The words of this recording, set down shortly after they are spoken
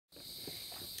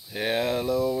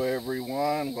Hello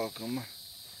everyone, welcome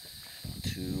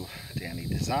to Danny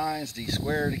Designs D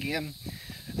Squared again.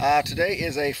 Today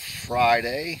is a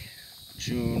Friday,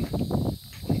 June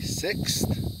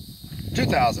 26th,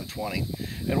 2020,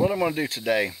 and what I'm going to do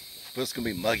today, well, it's going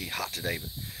to be muggy hot today,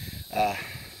 but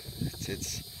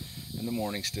it's in the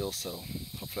morning still, so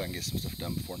hopefully I can get some stuff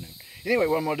done before noon. Anyway,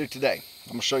 what I'm going to do today,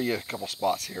 I'm going to show you a couple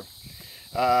spots here.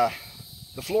 The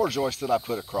floor joist that I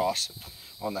put across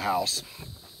on the house,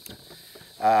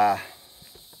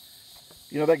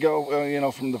 they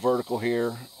go, from the vertical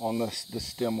here on the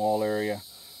stem wall area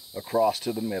across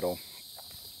to the middle.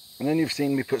 And then you've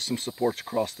seen me put some supports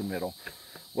across the middle.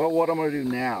 Well, what I'm going to do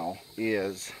now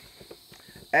is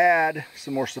add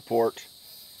some more support.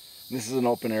 This is an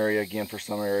open area again for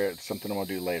some area. It's something I'm going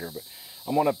to do later, but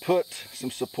I'm going to put some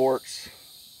supports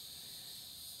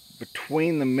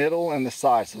between the middle and the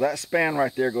side. So that span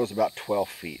right there goes about 12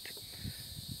 feet.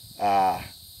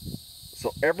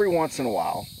 So every once in a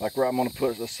while, like where I'm going to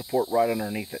put a support right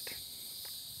underneath it,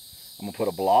 I'm going to put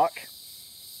a block,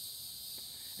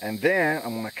 and then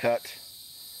I'm going to cut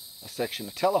a section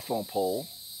of telephone pole,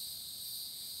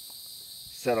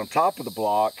 set on top of the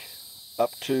block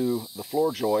up to the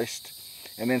floor joist,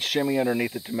 and then shimmy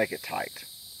underneath it to make it tight.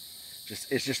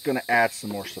 It's just going to add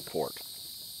some more support.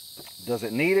 Does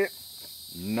it need it?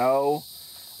 No.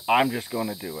 I'm just going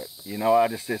to do it.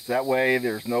 It's that way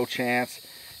there's no chance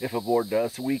if a board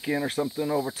does weaken or something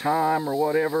over time or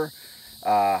whatever,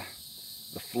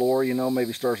 the floor,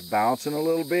 maybe starts bouncing a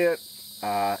little bit,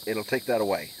 it'll take that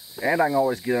away. And I can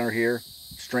always get under here,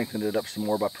 strengthen it up some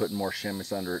more by putting more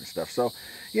shimmies under it and stuff. So,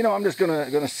 I'm just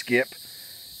gonna skip,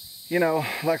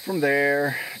 like from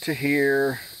there to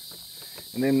here,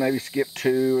 and then maybe skip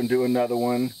two and do another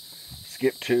one,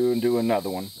 skip two and do another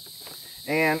one.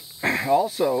 And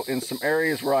also in some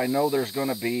areas where I know there's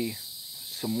gonna be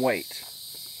some weight.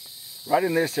 Right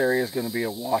in this area is going to be a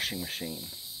washing machine.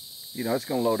 It's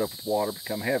going to load up with water,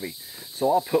 become heavy. So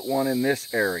I'll put one in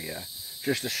this area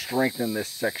just to strengthen this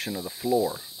section of the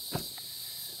floor.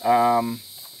 The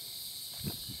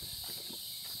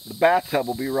bathtub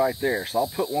will be right there. So I'll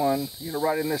put one,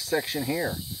 right in this section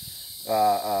here.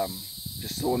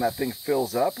 Just so when that thing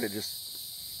fills up, it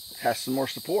just has some more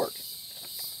support.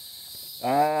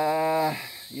 Then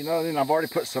I've already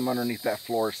put some underneath that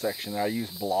floor section. I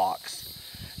use blocks.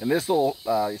 And this will,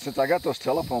 since I got those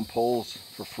telephone poles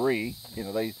for free,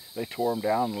 they tore them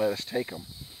down and let us take them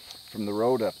from the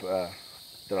road up that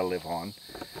I live on.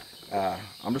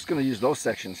 I'm just going to use those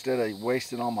sections instead of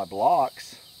wasting all my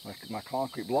blocks, like my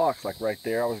concrete blocks, like right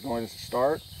there I was going to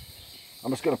start.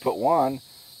 I'm just going to put one,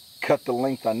 cut the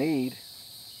length I need,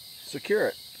 secure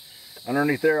it.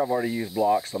 Underneath there I've already used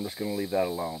blocks, so I'm just going to leave that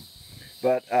alone.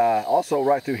 But also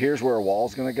right through here's where a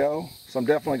wall's going to go, so I'm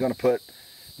definitely going to put,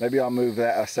 maybe I'll move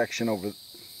that section over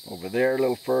there a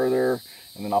little further,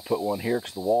 and then I'll put one here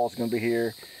because the wall's going to be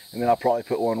here, and then I'll probably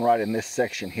put one right in this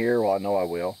section here. Well, I know I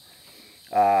will,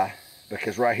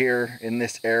 because right here in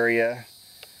this area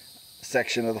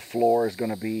section of the floor is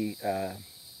going to be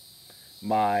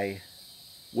my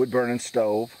wood burning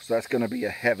stove, so that's going to be a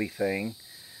heavy thing,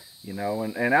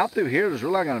 and out through here there's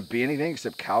really not going to be anything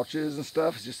except couches and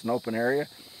stuff. It's just an open area,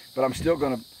 but I'm still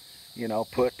going to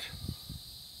put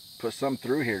some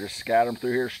through here, just scatter them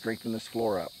through here, strengthen this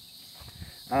floor up.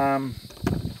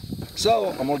 So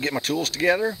I'm going to get my tools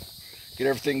together, get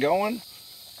everything going,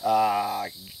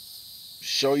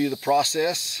 show you the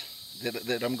process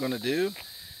that I'm going to do,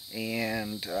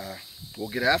 and we'll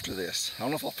get after this. I don't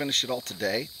know if I'll finish it all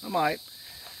today. I might.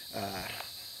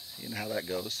 You know how that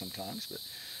goes sometimes, but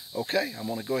okay, I'm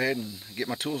going to go ahead and get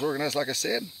my tools organized like I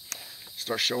said,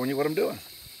 start showing you what I'm doing.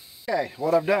 Okay,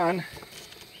 what I've done,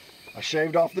 I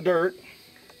shaved off the dirt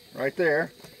right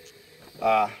there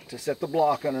to set the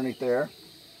block underneath there.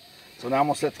 So now I'm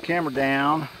going to set the camera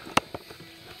down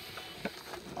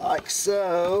like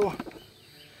so.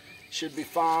 Should be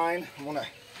fine. I'm going to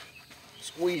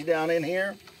squeeze down in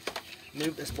here,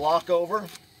 move this block over.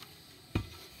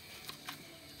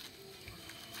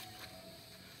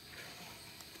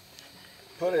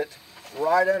 Put it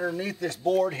right underneath this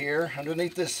board here,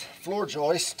 underneath this floor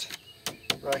joist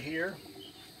right here.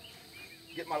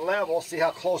 Get my level, see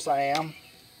how close I am.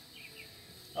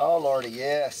 Oh Lordy,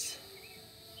 yes.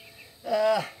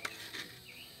 It's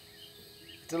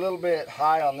a little bit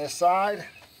high on this side.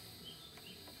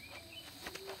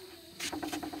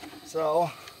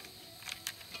 So,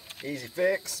 easy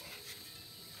fix.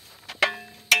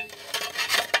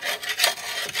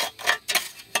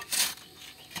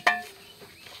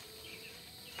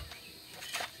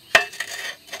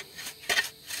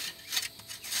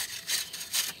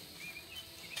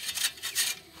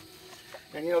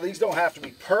 And you know, these don't have to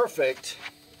be perfect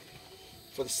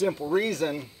for the simple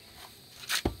reason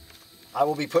I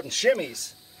will be putting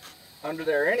shimmies under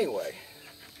there anyway.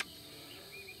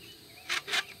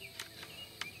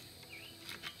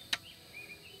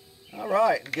 All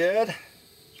right, good.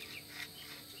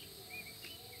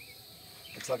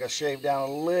 Looks like I shaved down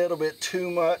a little bit too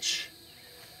much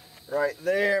right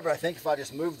there, but I think if I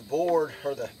just move the board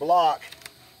or the block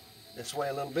this way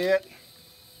a little bit.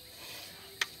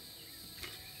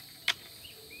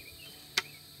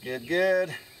 Good,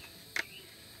 good.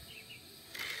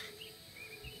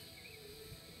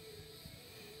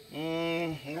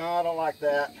 No, I don't like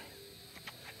that.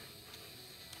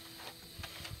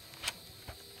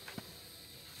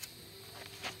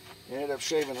 Ended up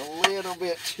shaving a little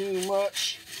bit too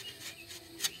much.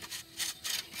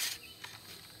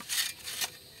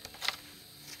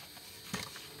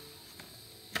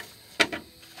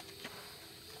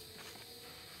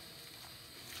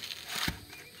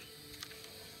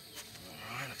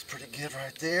 Alright, looks pretty good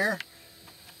right there.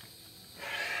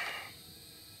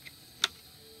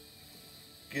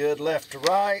 Good left to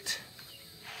right.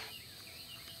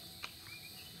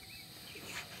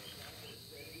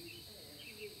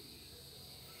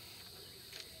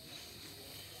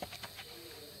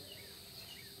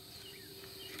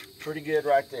 Pretty good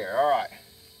right there. All right.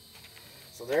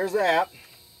 So there's that.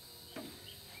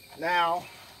 Now,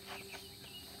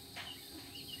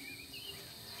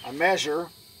 I measure.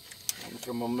 I'm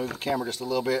going to move the camera just a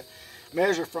little bit.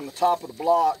 Measure from the top of the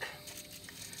block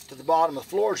to the bottom of the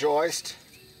floor joist.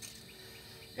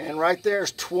 And right there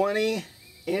is 20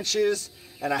 inches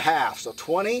and a half. So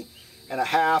 20 and a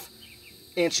half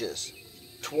inches.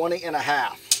 20 and a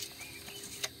half.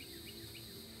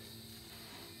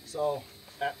 So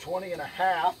at 20 and a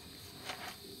half,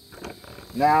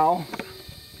 now,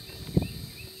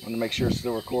 I'm going to make sure it's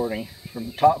still recording. From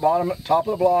the top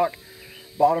of the block,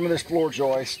 bottom of this floor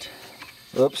joist.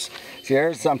 Oops. See,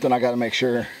 there's something I got to make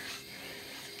sure.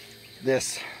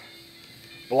 This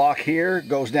block here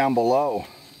goes down below.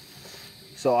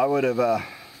 So I would have,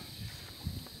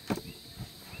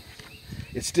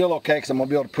 it's still okay because I'm going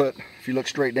to be able to put, if you look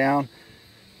straight down,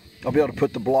 I'll be able to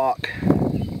put the block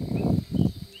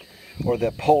or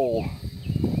the pole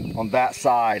on that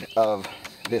side of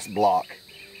this block,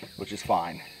 which is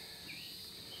fine.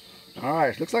 All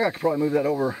right, looks like I could probably move that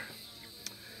over.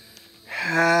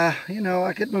 You know,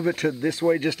 I could move it to this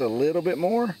way just a little bit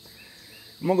more.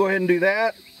 I'm gonna go ahead and do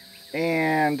that,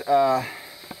 and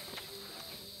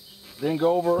then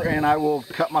go over and I will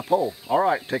cut my pole. All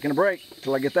right, taking a break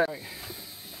till I get that.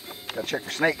 Gotta check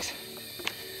for snakes.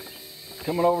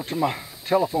 Coming over to my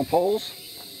telephone poles.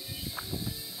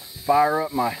 Fire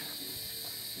up my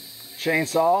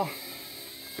chainsaw.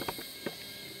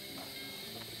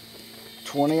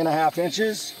 20 and a half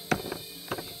inches.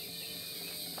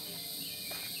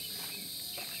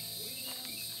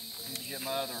 Need to get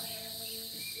my other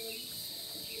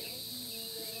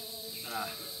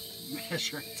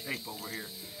measuring tape over here.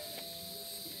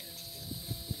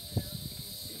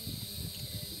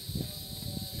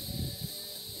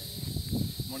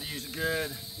 I'm going to use a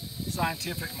good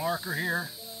scientific marker here.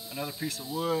 Another piece of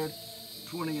wood,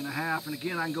 20 and a half. And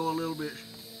again, I can go a little bit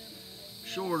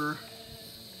shorter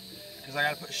because I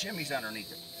got to put shimmies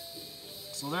underneath it.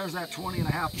 So there's that 20 and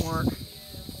a half mark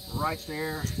right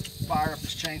there. Fire up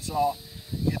this chainsaw,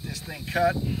 get this thing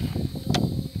cut.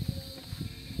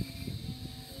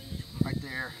 Right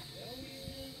there.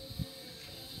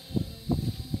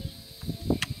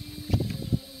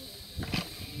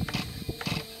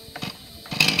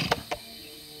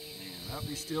 Man,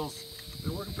 these stills,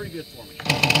 they're working pretty good for me.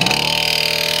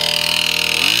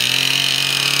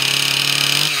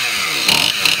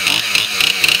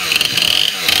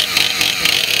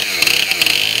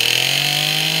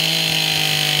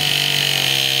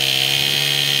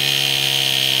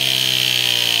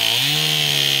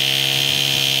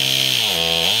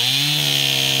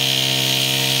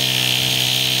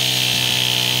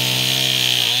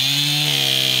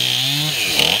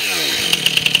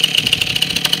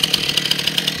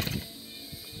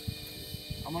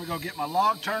 Go get my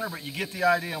log turner, but you get the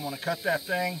idea. I'm going to cut that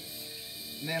thing,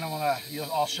 and then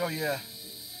I'll show you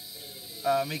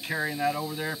me carrying that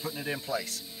over there, putting it in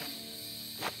place.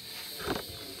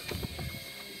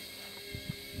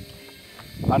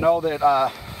 I know that I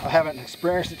haven't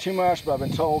experienced it too much, but I've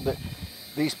been told that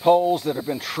these poles that have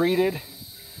been treated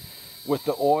with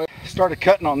the oil, started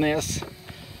cutting on this,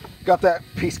 got that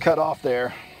piece cut off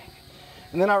there,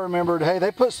 and then I remembered, hey, they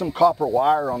put some copper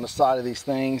wire on the side of these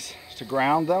things to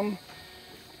ground them,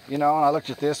 you know, and I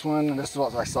looked at this one, and this is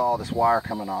what I saw, this wire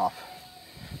coming off.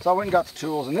 So I went and got the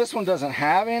tools, and this one doesn't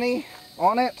have any,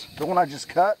 on it, the one I just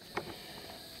cut,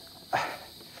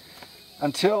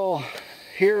 until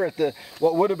here at the,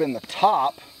 what would have been the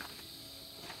top,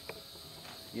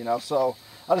 you know, so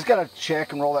I just gotta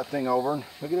check and roll that thing over. And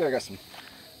look at there, I got some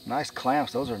nice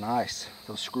clamps. Those are nice.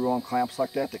 Those screw-on clamps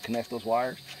like that connect those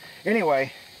wires.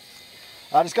 Anyway,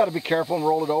 I just gotta be careful and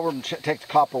roll it over and take the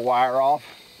copper wire off.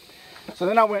 So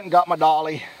then I went and got my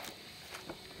dolly,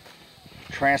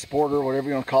 transporter, whatever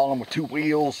you want to call them, with 2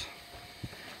 wheels,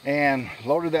 and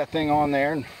loaded that thing on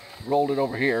there and rolled it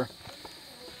over here.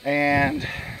 And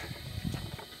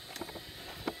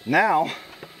now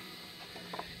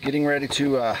getting ready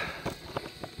to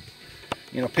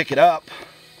you know, pick it up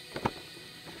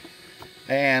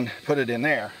and put it in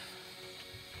there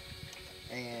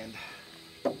and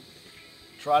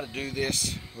try to do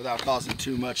this without causing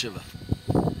too much of a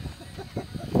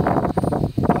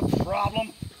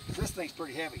problem. This thing's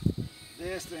pretty heavy.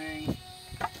 This thing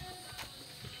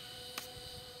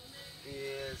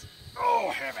is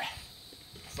heavy.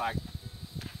 It's like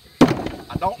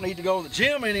I don't need to go to the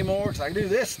gym anymore because I can do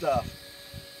this stuff.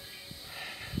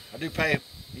 I do pay,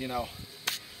 you know,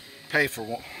 pay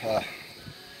for a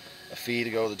fee to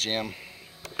go to the gym,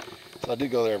 so I do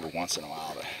go there every once in a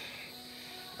while.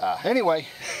 But anyway,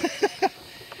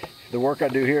 the work I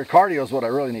do here, cardio is what I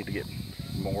really need to get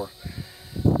more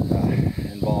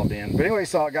involved in. But anyway,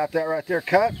 so I got that right there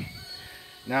cut.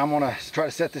 Now I'm gonna try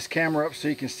to set this camera up so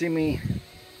you can see me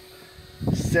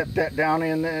set that down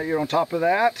in there, you know, on top of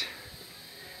that.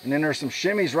 And then there's some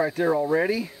shimmies right there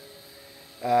already.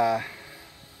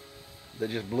 They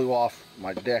just blew off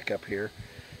my deck up here.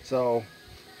 So,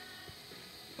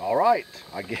 all right,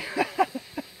 I get.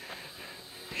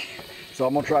 So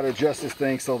I'm gonna try to adjust this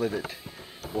thing so that it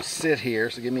will sit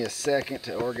here. So give me a second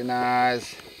to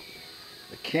organize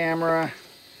the camera.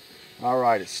 All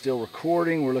right, it's still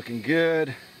recording. We're looking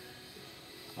good.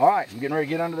 All right, I'm getting ready to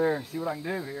get under there and see what I can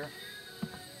do here.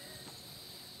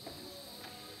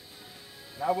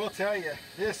 And I will tell you,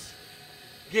 this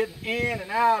getting in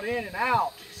and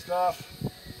out stuff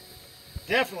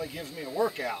definitely gives me a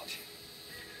workout.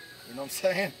 You know what I'm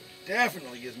saying?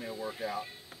 Definitely gives me a workout.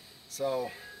 So,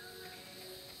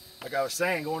 like I was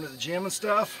saying, going to the gym and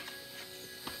stuff,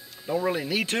 don't really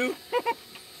need to.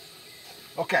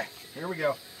 Okay, here we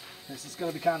go. This is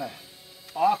going to be kind of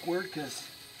awkward because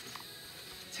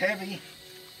it's heavy.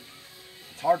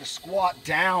 It's hard to squat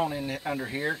down in under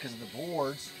here because of the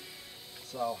boards.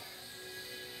 So,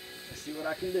 let's see what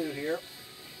I can do here.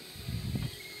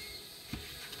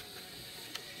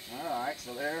 Alright,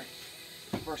 so there,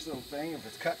 the first little thing, if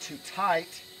it's cut too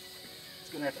tight, it's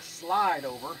going to have to slide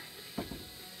over,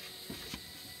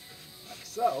 like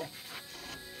so.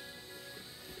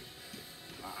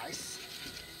 Nice.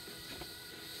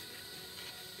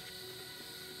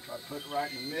 Try to put it right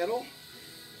in the middle,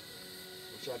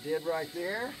 which I did right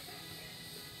there.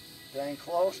 Dang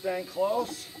close, dang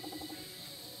close.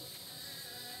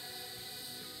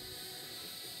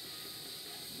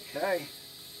 Okay.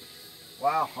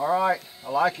 Wow, all right,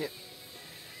 I like it.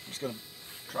 I'm just gonna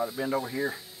try to bend over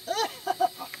here.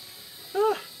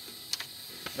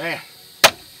 Man,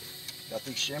 got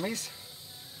these shimmies.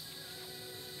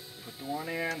 Put the one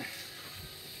in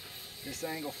this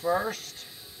angle first,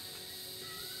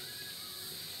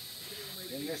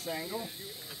 then this angle.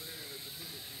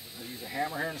 I'll use a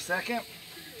hammer here in a second,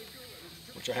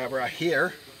 which I have right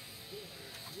here.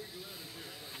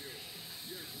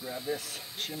 Grab this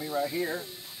shimmy right here.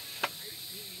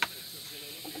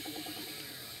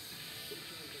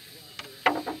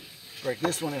 Break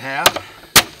this one in half,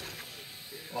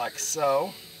 like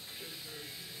so.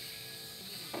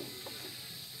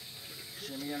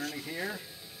 Shimmy underneath here.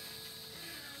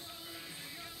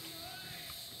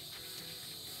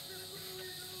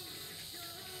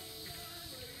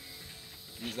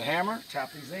 Use the hammer,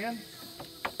 tap these in.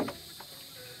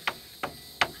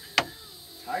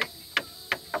 Tight.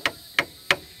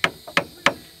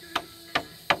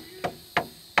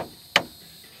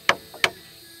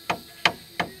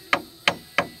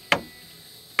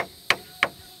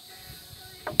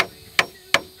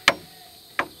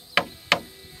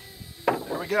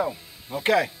 There we go.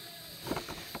 Okay.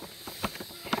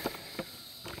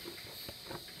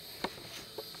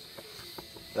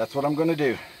 That's what I'm going to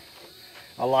do.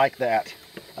 I like that.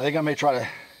 I think I may try to,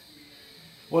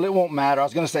 well, it won't matter. I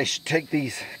was going to say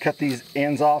cut these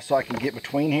ends off so I can get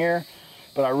between here,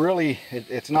 but I really,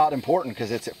 it's not important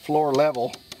because it's at floor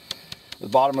level, the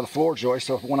bottom of the floor joist.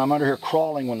 So when I'm under here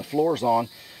crawling, when the floor's on,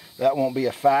 that won't be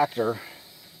a factor.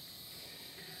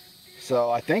 So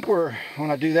I think when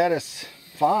I do that, it's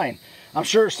fine. I'm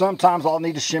sure sometimes I'll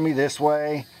need to shimmy this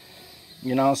way,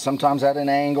 you know, sometimes at an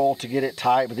angle to get it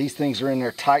tight, but these things are in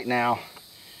there tight now.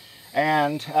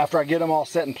 And after I get them all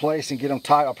set in place and get them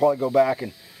tight, I'll probably go back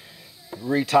and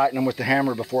retighten them with the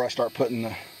hammer before I start putting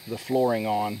the flooring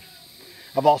on.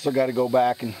 I've also got to go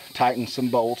back and tighten some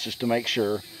bolts just to make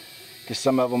sure, because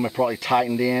some of them are probably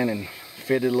tightened in and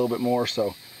fitted a little bit more,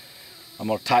 so I'm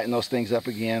going to tighten those things up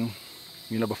again,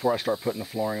 you know, before I start putting the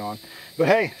flooring on. But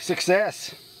hey,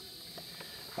 success.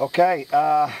 Okay,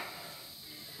 I'll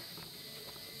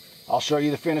show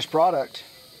you the finished product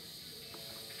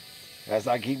as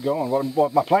I keep going.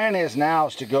 What my plan is now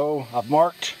is to go, I've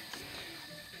marked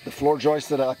the floor joist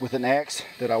that with an X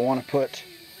that I want to put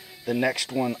the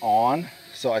next one on.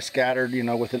 So I scattered, you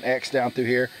know, with an X down through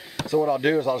here. So what I'll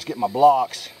do is I'll just get my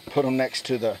blocks, put them next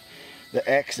to the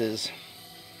X's,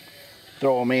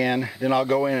 throw them in. Then I'll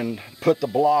go in and put the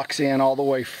blocks in all the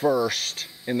way first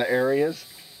in the areas.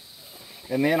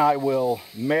 And then I will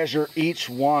measure each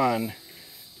one,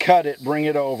 cut it, bring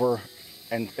it over,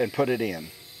 and put it in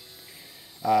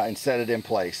and set it in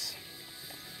place.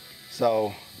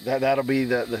 So that'll be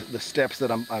the steps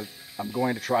that I'm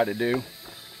going to try to do.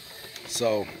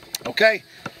 So, okay,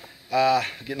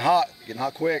 getting hot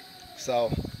quick.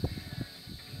 So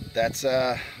that's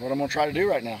what I'm gonna try to do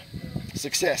right now.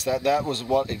 Success. That was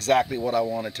exactly what I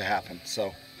wanted to happen.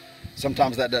 So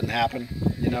sometimes that doesn't happen,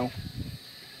 you know,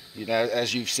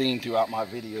 as you've seen throughout my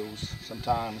videos.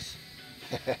 Sometimes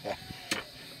it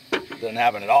doesn't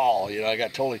happen at all. You know, I got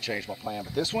to totally change my plan.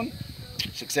 But this one,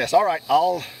 success. All right,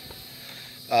 I'll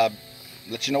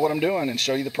let you know what I'm doing and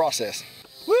show you the process.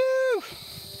 Woo!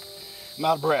 I'm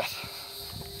out of breath.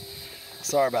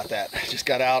 Sorry about that. Just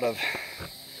got out of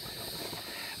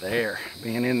the air,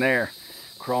 being in there,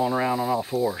 crawling around on all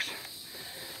fours.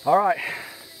 All right,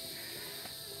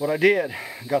 what I did,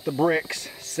 got the bricks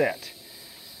set.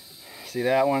 See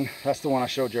that one? That's the one I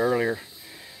showed you earlier.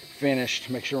 Finished,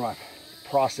 make sure my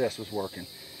process was working.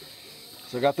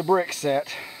 So I got the bricks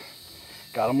set,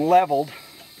 got them leveled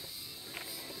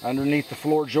underneath the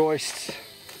floor joists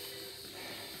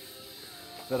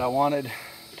that I wanted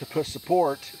to put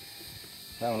support.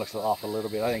 That one looks off a little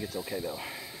bit. I think it's okay though,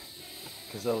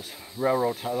 because those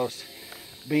those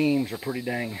beams are pretty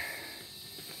dang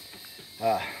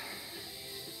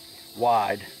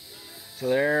wide. So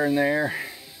there and there.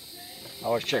 I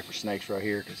always check for snakes right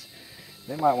here, because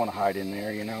they might want to hide in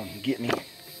there, you know, and get me.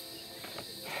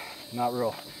 Not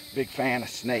real big fan of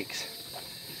snakes.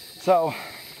 So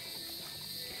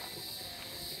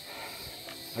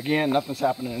again, nothing's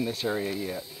happening in this area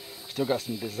yet. Still got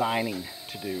some designing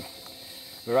to do.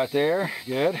 But right there,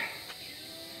 good.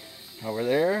 Over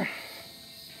there,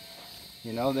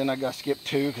 you know, then I got to skip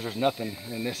two because there's nothing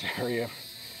in this area.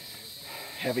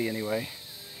 Heavy anyway.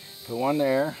 Put one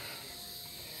there.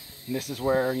 And this is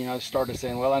where, you know, I started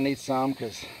saying, well, I need some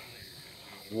because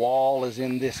wall is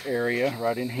in this area,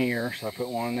 right in here. So I put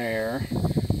one there.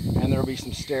 And there'll be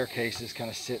some staircases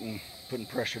kind of sitting, putting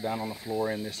pressure down on the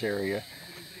floor in this area.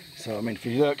 So, I mean, if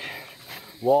you look,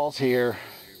 walls here,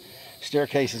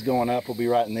 staircases going up will be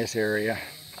right in this area.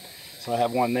 So I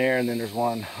have one there, and then there's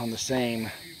one on the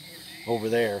same over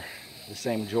there, the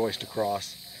same joist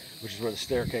across, which is where the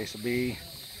staircase will be.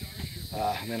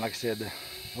 And then, like I said,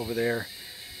 over there,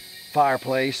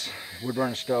 fireplace, wood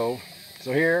burning stove.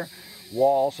 So here,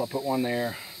 wall, so I'll put one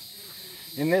there.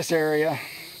 In this area,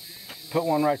 put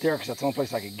one right there because that's the only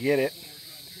place I could get it.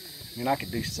 I mean, I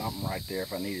could do something right there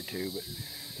if I needed to, but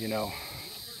you know,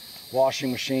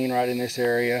 washing machine right in this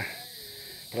area.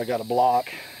 But I got a block,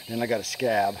 then I got a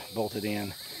scab bolted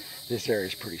in. This area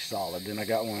is pretty solid. Then I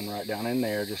got one right down in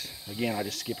there. Just again, I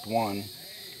just skipped one.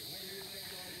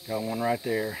 Got one right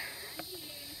there.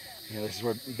 You know, this is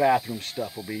where bathroom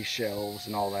stuff will be, shelves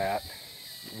and all that.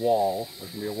 Wall,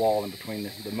 there's gonna be a wall in between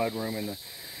the mud room and the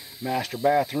master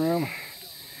bathroom.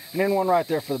 And then one right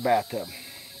there for the bathtub.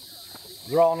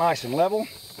 They're all nice and level.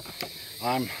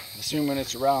 I'm assuming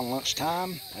it's around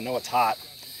lunchtime. I know it's hot.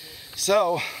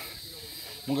 So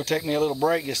I'm gonna take me a little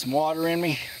break, get some water in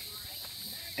me,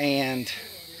 and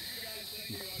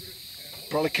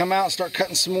probably come out and start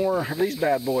cutting some more of these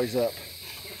bad boys up.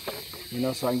 You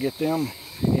know, so I can get them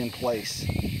in place.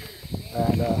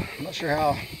 And I'm not sure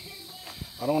how,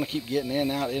 I don't want to keep getting in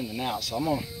and out, so I'm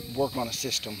going to work on a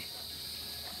system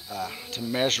to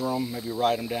measure them, maybe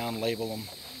write them down, label them,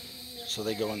 so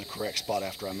they go in the correct spot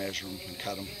after I measure them and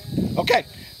cut them. Okay,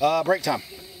 break time.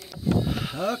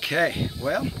 Okay,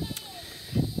 well,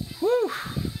 whew,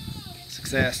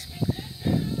 success.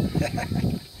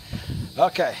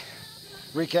 Okay,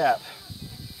 recap.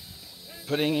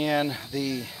 Putting in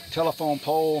the telephone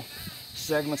pole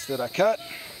segments that I cut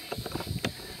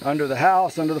under the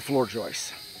house, under the floor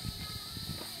joists.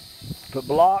 Put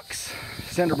blocks,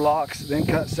 cinder blocks, then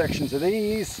cut sections of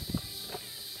these,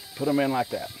 put them in like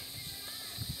that.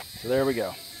 So there we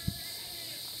go.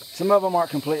 Some of them aren't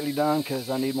completely done because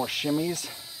I need more shimmies,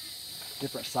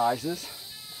 different sizes,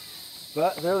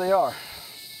 but there they are.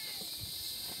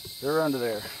 They're under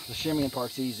there. The shimmying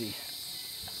part's easy.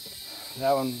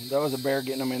 That was a bear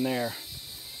getting them in there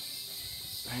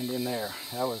and in there.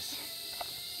 That was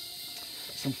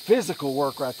some physical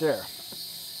work right there.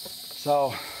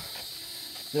 So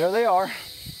there they are.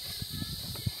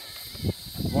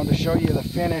 Wanted to show you the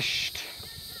finished,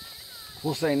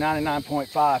 we'll say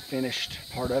 99.5 finished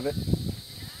part of it.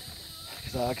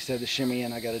 Because like I said, the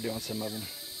shimmying I got to do on some of them.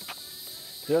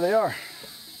 There they are.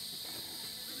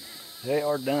 They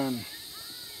are done.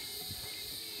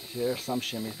 See, there's some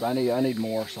shimmies, but I need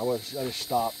more, so I just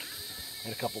stopped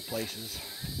at a couple places.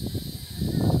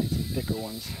 Need some thicker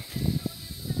ones.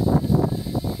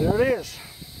 There it is.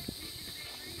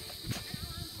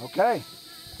 Okay.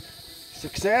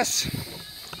 Success.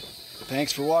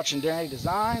 Thanks for watching Danny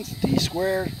Designs, D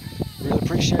Squared. Really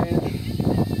appreciate it.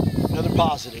 Another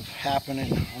positive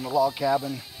happening on the log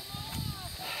cabin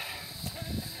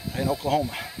in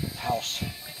Oklahoma house.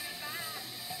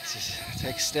 It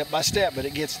takes step by step, but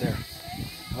it gets there.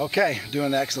 Okay,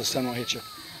 doing that because the sun won't hit you.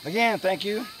 Again, thank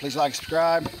you. Please like,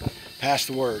 subscribe, pass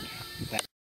the word.